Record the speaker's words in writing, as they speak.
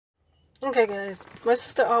Okay, guys, my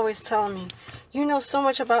sister always telling me, you know so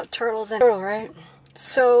much about turtles and turtle, right?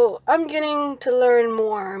 So I'm getting to learn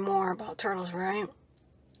more and more about turtles, right?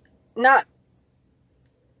 Not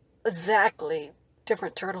exactly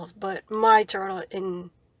different turtles, but my turtle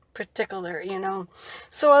in particular.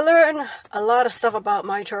 So I learned a lot of stuff about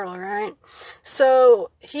my turtle, right?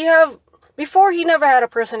 So before he never had a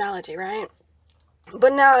personality, right?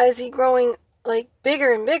 But now as he growing like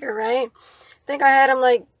bigger and bigger, right? I think I had him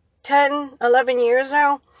like 10, 11 years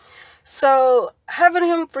now. So having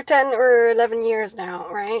him for 10 or 11 years now,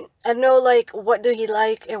 right? I know like what do he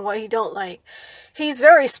like and what he don't like. He's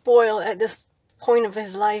very spoiled at this point of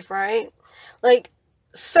his life, right? Like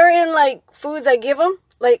certain like foods I give him,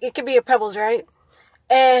 like it could be a Pebbles, right?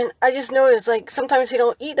 And I just noticed like sometimes he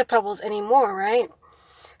don't eat the Pebbles anymore, right?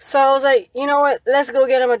 So I was like, you know what? Let's go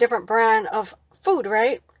get him a different brand of food,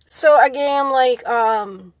 right? So I gave him like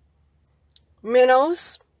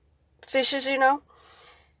minnows, fishes, and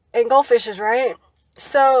goldfishes, right?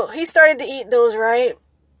 So he started to eat those, right?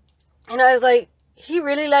 And I was like, he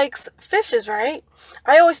really likes fishes, right?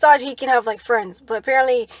 I always thought he can have like friends, but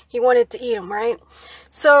apparently he wanted to eat them, right?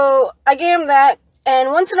 So I gave him that,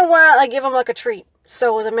 and once in a while I give him like a treat.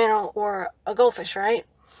 So it was a minnow or a goldfish, right?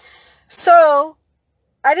 So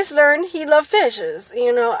I just learned he loved fishes.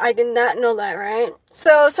 I did not know that, right?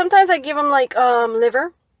 So sometimes I give him like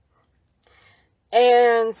liver,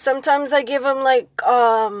 and sometimes I give him like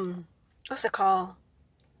what's it called?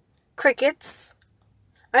 Crickets.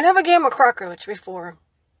 I never gave him a cockroach before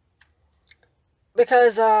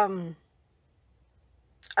because I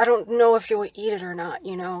don't know if he would eat it or not.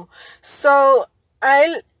 So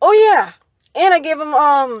oh yeah, and I gave him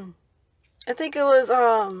I think it was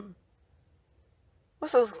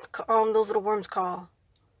what's those little worms called?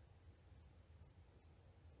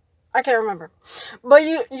 I can't remember. But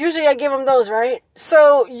usually I give him those, right?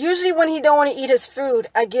 So usually when he don't want to eat his food,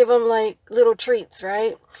 I give him like little treats,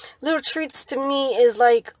 right? Little treats to me is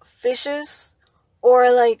like fishes or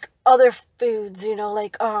like other foods,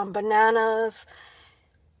 like bananas.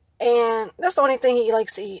 And that's the only thing he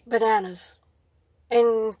likes to eat, bananas.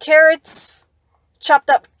 And carrots, chopped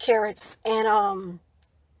up carrots, and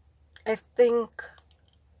I think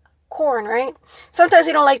corn, right? Sometimes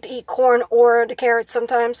he don't like to eat corn or the carrots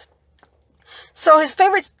sometimes. So his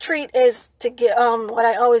favorite treat is to get what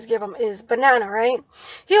I always give him is banana, right?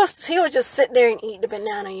 He'll just sit there and eat the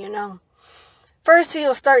banana. First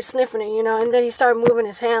he'll start sniffing it, and then he start moving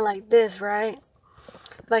his hand like this, right?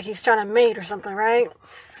 Like he's trying to mate or something, right?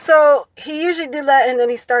 So he usually do that, and then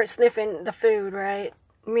he starts sniffing the food, right?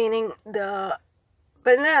 Meaning the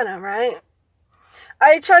banana, right?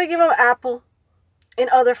 I try to give him apple and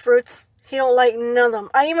other fruits. He don't like none of them.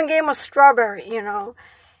 I even gave him a strawberry.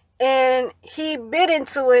 And he bit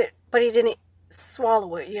into it, but he didn't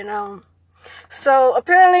swallow it. So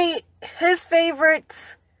apparently his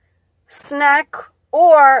favorite snack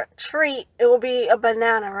or treat, it will be a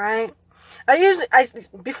banana, right?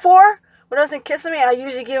 Before, when I wasn't kissing me, I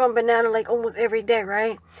usually give him banana like almost every day,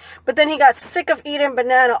 right? But then he got sick of eating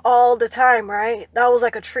banana all the time, right? That was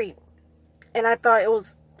like a treat. And I thought it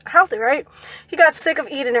was healthy, right? He got sick of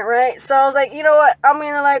eating it, right? So I was like, you know what? I'm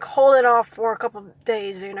gonna like hold it off for a couple of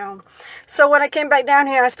days. So when I came back down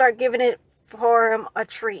here, I started giving it for him a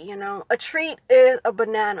treat. A treat is a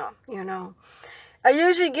banana. I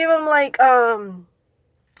usually give him like I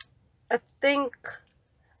think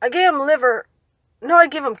I gave him liver. No, I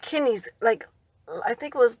give him kidneys. Like I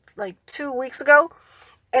think it was like 2 weeks ago,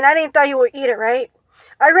 and I didn't thought he would eat it, right?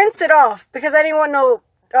 I rinsed it off because I didn't want no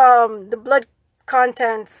the blood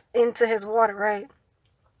contents into his water, right?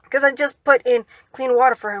 Because I just put in clean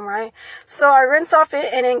water for him, right? So I rinsed off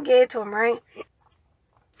it and then gave it to him, right?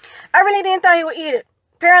 I really didn't thought he would eat it.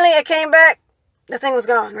 Apparently, I came back, the thing was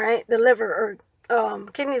gone, right? The liver or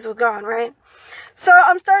kidneys was gone, right? So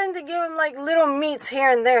I'm starting to give him like little meats here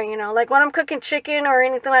and there, like when I'm cooking chicken or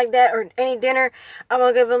anything like that or any dinner, I'm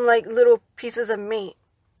gonna give him like little pieces of meat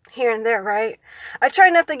here and there, right? I try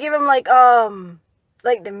not to give him like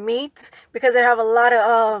the meats because they have a lot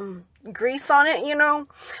of grease on it.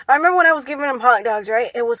 I remember when I was giving him hot dogs,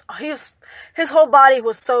 right? His whole body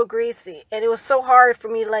was so greasy, and it was so hard for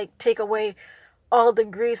me to like take away all the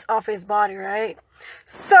grease off his body, right?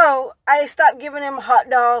 So I stopped giving him hot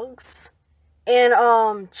dogs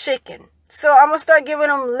and chicken. So I'm gonna start giving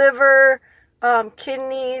him liver,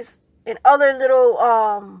 kidneys, and other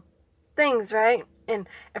little things, right? And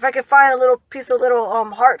if I can find a little piece of little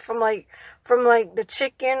heart from the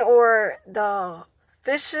chicken or the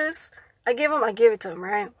fishes, I give it to him,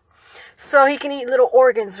 right? So he can eat little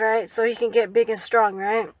organs, right? So he can get big and strong,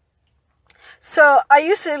 right? So I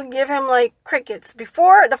used to give him like crickets.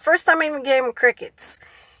 Before, the first time I even gave him crickets,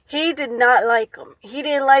 he did not like them. He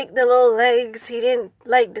didn't like the little legs. He didn't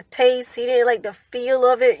like the taste. He didn't like the feel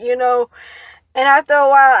of it, you know. And after a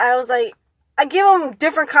while, I was like, I give him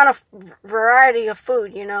different kind of variety of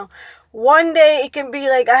food, you know. One day it can be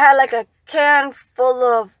like, I had like a can full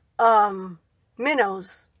of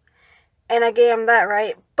minnows, and I gave him that,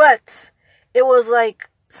 right? But it was like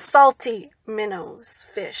salty minnows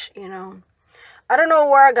fish, you know. I don't know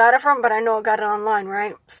where I got it from, but I know I got it online,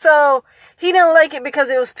 right? So he didn't like it because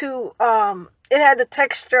it was too it had the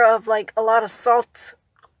texture of like a lot of salt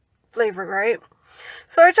flavor, right?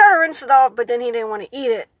 So I tried to rinse it off, but then he didn't want to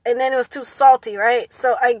eat it, and then it was too salty, right?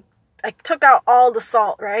 So I took out all the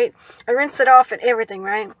salt, right? I rinsed it off and everything,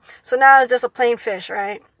 right? So now it's just a plain fish,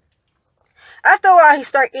 right? After a while, he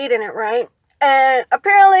started eating it, right? And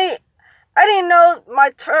apparently, I didn't know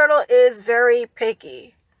my turtle is very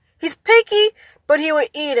picky. He's picky, but he would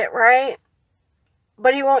eat it, right?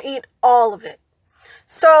 But he won't eat all of it.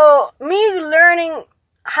 So me learning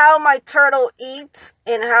how my turtle eats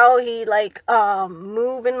and how he like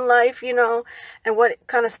move in life, you know, and what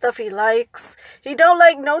kind of stuff he likes. He don't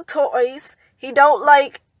like no toys. He don't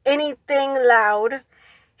like anything loud.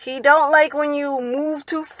 He don't like when you move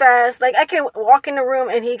too fast. Like I can walk in the room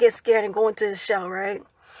and he gets scared and go into his shell, right?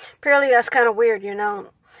 Apparently that's kind of weird, you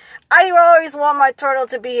know. I always want my turtle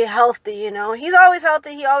to be healthy, you know. He's always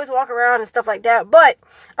healthy. He always walk around and stuff like that. But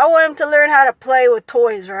I want him to learn how to play with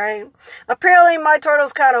toys, right? Apparently my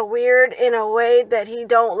turtle's kind of weird in a way that he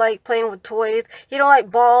don't like playing with toys. He don't like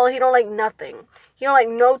ball. He don't like nothing. He don't like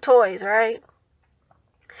no toys, right?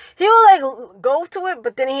 He will like go to it,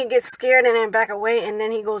 but then he gets scared and then back away, and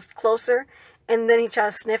then he goes closer, and then he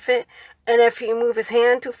tries to sniff it. And if he move his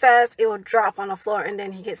hand too fast, it will drop on the floor, and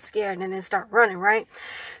then he gets scared and then start running, right?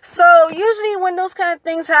 So usually when those kind of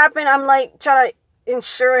things happen, I'm like try to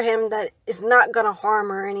ensure him that it's not gonna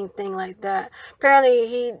harm or anything like that.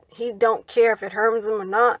 Apparently he don't care if it harms him or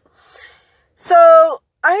not. So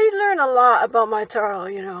I learned a lot about my turtle,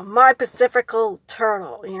 you know, my Pacifical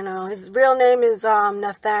turtle, you know. His real name is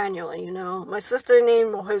Nathaniel, you know. My sister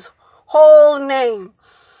named his whole name.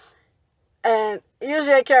 And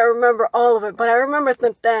usually I can't remember all of it, but I remember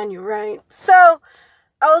Nathaniel, right? So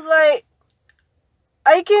I was like,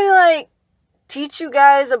 I can like teach you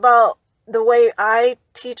guys about the way I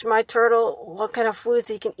teach my turtle what kind of foods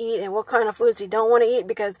he can eat and what kind of foods he don't want to eat,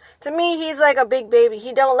 because to me he's like a big baby.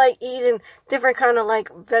 He don't like eating different kind of like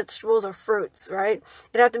vegetables or fruits, right?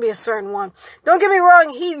 It have to be a certain one. Don't get me wrong,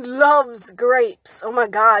 he loves grapes. Oh my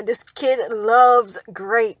god, this kid loves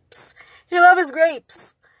grapes. He loves his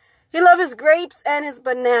grapes. He loves his grapes and his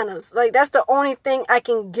bananas. Like, that's the only thing I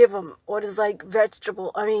can give him. What is, like,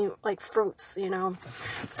 like, fruits, you know.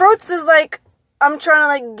 Fruits is, like, I'm trying to,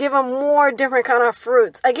 like, give him more different kind of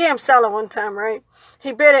fruits. I gave him salad one time, right?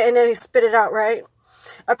 He bit it and then he spit it out, right?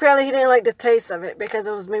 Apparently, he didn't like the taste of it because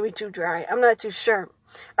it was maybe too dry. I'm not too sure.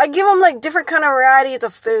 I give him, like, different kind of varieties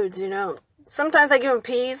of foods, you know. Sometimes I give him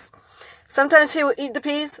peas. Sometimes he will eat the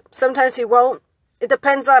peas. Sometimes he won't. It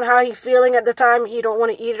depends on how he's feeling at the time. He don't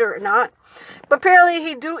want to eat it or not. But apparently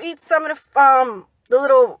he do eat some of the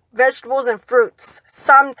little vegetables and fruits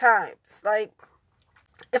sometimes. Like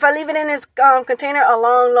if I leave it in his container a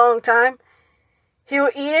long time, he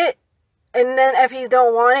will eat it. And then if he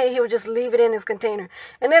don't want it, he will just leave it in his container.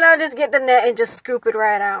 And then I'll just get the net and just scoop it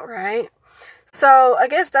right out, right? So I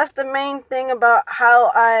guess that's the main thing about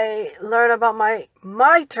how I learn about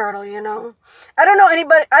my turtle, you know. I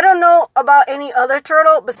don't know about any other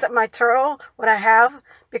turtle besides my turtle, what I have,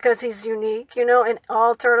 because he's unique, you know, and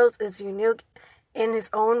all turtles is unique in his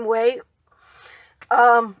own way.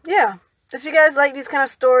 Yeah. If you guys like these kind of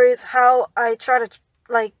stories, how I try to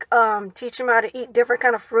like teach him how to eat different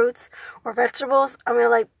kind of fruits or vegetables, I'm gonna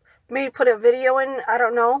like maybe put a video in. I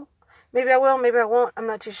don't know. Maybe I will, maybe I won't. I'm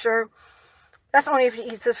not too sure. That's only if he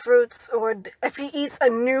eats his fruits, or if he eats a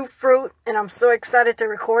new fruit and I'm so excited to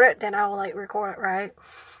record it, then I will like record it, right?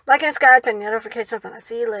 Like and subscribe, turn notifications, and I'll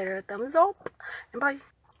see you later. Thumbs up and bye.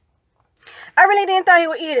 I really didn't thought he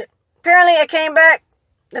would eat it. Apparently it came back,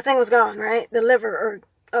 the thing was gone, right? The liver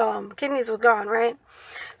or kidneys was gone, right?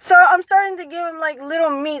 So I'm starting to give him like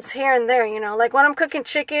little meats here and there, you know, like when I'm cooking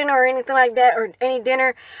chicken or anything like that, or any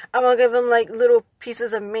dinner, I'm gonna give him like little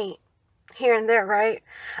pieces of meat here and there, right?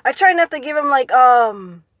 I try not to give him like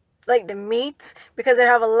the meat because it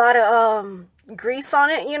have a lot of grease on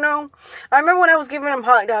it, you know. I remember when I was giving him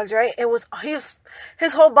hot dogs, right?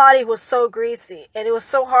 His whole body was so greasy, and it was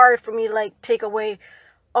so hard for me to like take away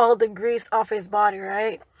all the grease off his body,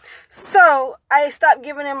 right? So I stopped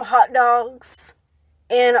giving him hot dogs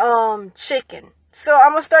and chicken. So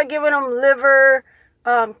I'm gonna start giving him liver,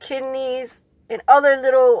 kidneys, and other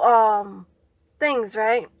little things,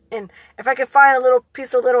 right? And if I can find a little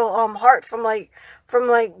piece of little heart from like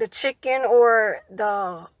the chicken or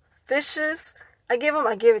the fishes, I give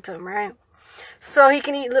it to him, right? So he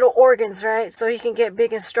can eat little organs, right? So he can get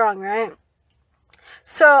big and strong, right?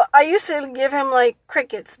 So I used to give him like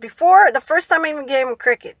crickets. Before, the first time I even gave him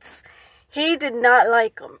crickets, he did not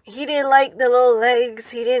like them. He didn't like the little legs.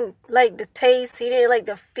 He didn't like the taste. He didn't like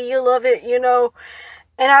the feel of it, you know.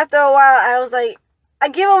 And after a while, I was like, I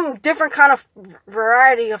give him different kind of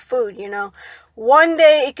variety of food, you know. One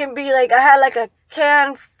day it can be like I had like a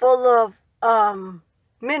can full of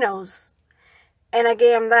minnows, and I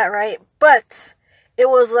gave him that, right? But it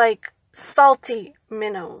was like salty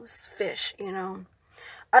minnows fish, you know.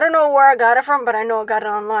 I don't know where I got it from, but I know I got it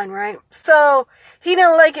online, right? So he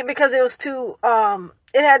didn't like it because it was too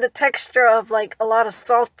it had the texture of like a lot of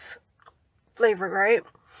salt flavor, right?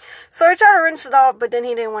 So I tried to rinse it off, but then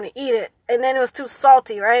he didn't want to eat it. And then it was too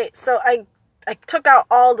salty, right? So I took out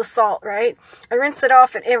all the salt, right? I rinsed it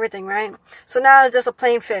off and everything, right? So now it's just a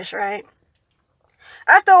plain fish, right?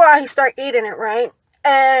 After a while, he started eating it, right?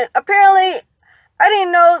 And apparently, I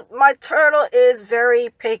didn't know my turtle is very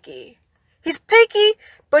picky. He's picky,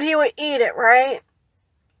 but he would eat it, right?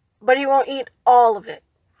 But he won't eat all of it.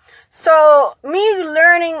 So me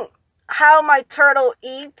learning how my turtle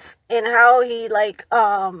eats and how he like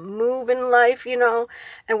move in life, you know,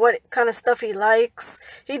 and what kind of stuff he likes.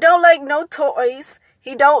 He don't like no toys.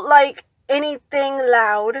 He don't like anything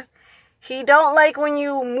loud. He don't like when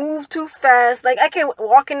you move too fast. Like I can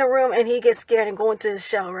walk in the room and he gets scared and go into his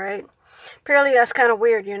shell, right? Apparently that's kind of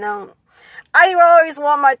weird, you know. I always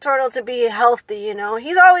want my turtle to be healthy, you know.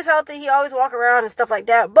 He's always healthy. He always walk around and stuff like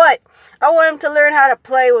that. But I want him to learn how to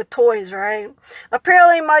play with toys, right?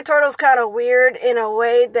 Apparently my turtle's kind of weird in a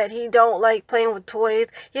way that he don't like playing with toys.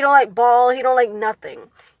 He don't like ball. He don't like nothing.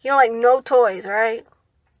 He don't like no toys, right?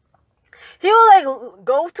 He will like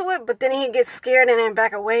go to it, but then he gets scared and then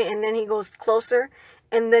back away, and then he goes closer,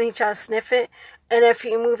 and then he tries to sniff it. And if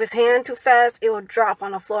he move his hand too fast, it will drop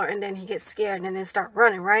on the floor, and then he gets scared and then start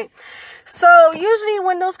running, right? So usually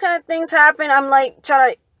when those kind of things happen, I'm like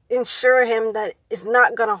try to ensure him that it's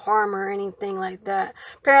not gonna harm or anything like that.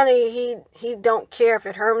 Apparently he don't care if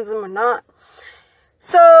it harms him or not.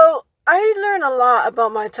 So I learned a lot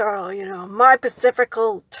about my turtle, you know, my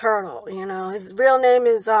Pacifical turtle, you know. His real name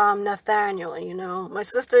is Nathaniel, you know. My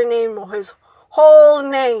sister named his whole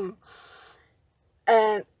name.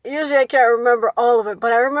 And usually I can't remember all of it,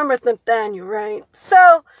 but I remember Nathaniel, right?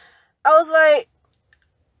 So I was like,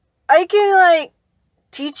 I can like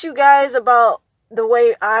teach you guys about the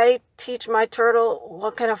way I teach my turtle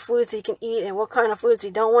what kind of foods he can eat and what kind of foods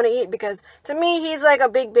he don't want to eat, because to me he's like a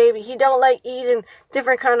big baby. He don't like eating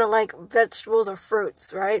different kind of like vegetables or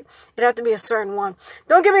fruits, right? It have to be a certain one.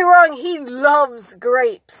 Don't get me wrong, he loves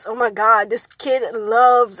grapes. Oh my god, this kid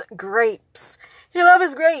loves grapes. He loves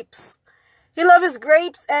his grapes. He loves his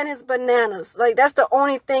grapes and his bananas. Like, that's the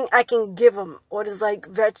only thing I can give him. What is, like,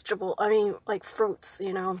 like, fruits,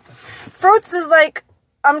 you know. Fruits is, like,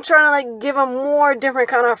 I'm trying to, like, give him more different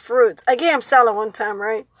kind of fruits. I gave him salad one time,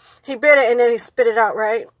 right? He bit it and then he spit it out,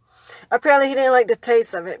 right? Apparently, he didn't like the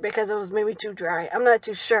taste of it because it was maybe too dry. I'm not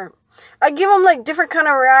too sure. I give him, like, different kind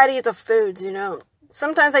of varieties of foods, you know.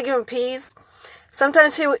 Sometimes I give him peas.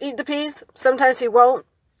 Sometimes he will eat the peas. Sometimes he won't.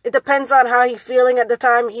 It depends on how he's feeling at the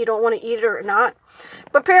time. He don't want to eat it or not.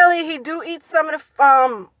 But apparently he do eat some of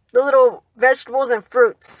the little vegetables and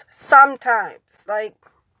fruits sometimes. Like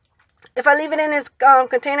if I leave it in his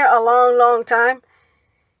container a long time,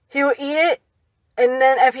 he will eat it. And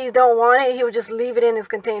then if he don't want it, he will just leave it in his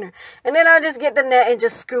container. And then I'll just get the net and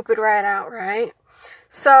just scoop it right out, right?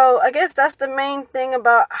 So I guess that's the main thing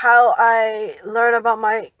about how I learn about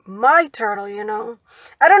my turtle, you know.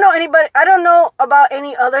 I don't know about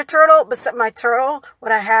any other turtle except my turtle,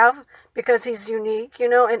 what I have, because he's unique, you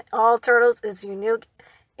know, and all turtles is unique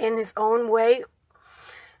in his own way.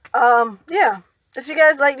 Yeah. If you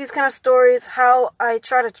guys like these kind of stories, how I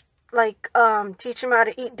try to like teach him how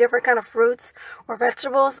to eat different kind of fruits or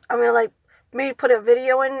vegetables, I'm gonna like maybe put a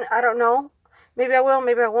video in. I don't know. Maybe I will,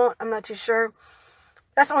 maybe I won't. I'm not too sure.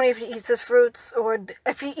 That's only if he eats his fruits, or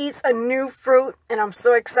if he eats a new fruit and I'm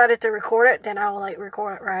so excited to record it, then I will like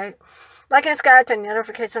record it, right? Like and subscribe, turn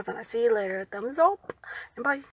notifications, and I'll see you later. Thumbs up, and bye.